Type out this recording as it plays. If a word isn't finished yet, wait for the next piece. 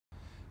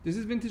This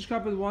is Vintage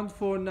Carpet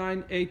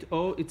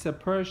 14980. It's a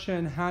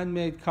Persian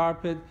handmade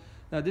carpet.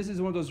 Now this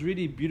is one of those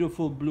really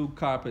beautiful blue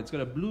carpets. It's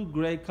got a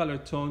blue-gray color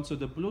tone, so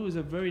the blue is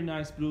a very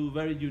nice blue,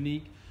 very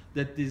unique.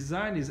 The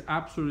design is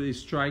absolutely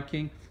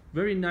striking.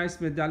 Very nice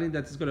medallion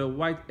that's got a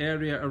white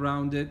area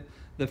around it.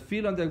 The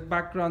feel on the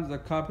background of the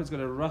carpet's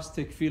got a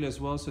rustic feel as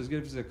well, so it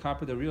gives the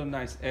carpet a real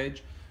nice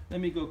edge.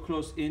 Let me go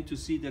close in to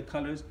see the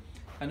colors.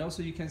 And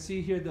also you can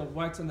see here the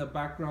whites on the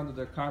background of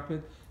the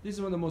carpet. This is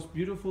one of the most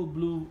beautiful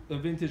blue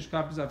vintage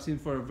carpets I've seen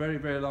for a very,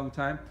 very long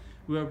time.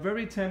 We are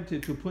very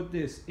tempted to put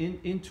this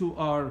into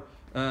our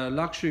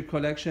luxury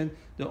collection.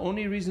 The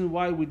only reason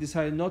why we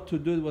decided not to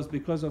do it was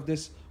because of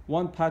this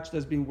one patch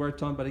that's being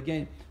worked on, but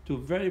again, to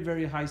very,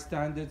 very high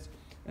standards.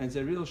 And it's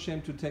a real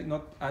shame to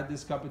not add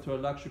this carpet to our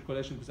luxury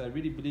collection, because I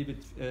really believe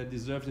it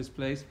deserves this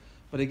place.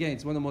 But again,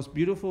 it's one of the most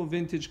beautiful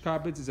vintage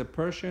carpets. It's a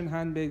Persian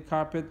handmade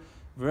carpet.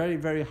 Very,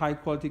 very high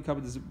quality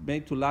carpet. It's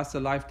made to last a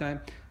lifetime.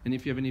 And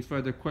if you have any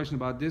further question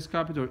about this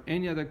carpet or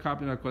any other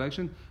carpet in our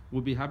collection,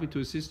 we'll be happy to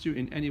assist you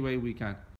in any way we can.